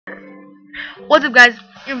What's up, guys?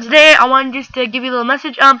 And today I wanted just to give you a little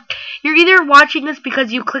message. You're either watching this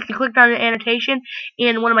because you clicked on an annotation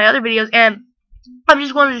in one of my other videos, and I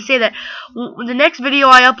just wanted to say that the next video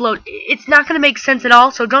I upload, it's not going to make sense at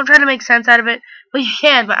all. So don't try to make sense out of it. Well, you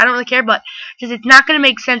can, but I don't really care. But just it's not going to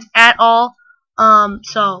make sense at all.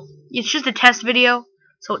 So it's just a test video.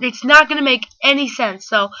 So it's not going to make any sense.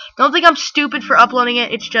 So don't think I'm stupid for uploading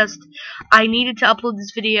it. It's just I needed to upload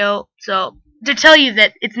this video. So to tell you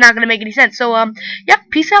that it's not going to make any sense. So yeah,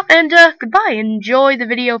 peace out and goodbye. Enjoy the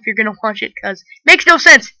video if you're going to watch it, because it makes no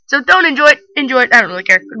sense. So don't enjoy it. I don't really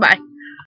care. Goodbye.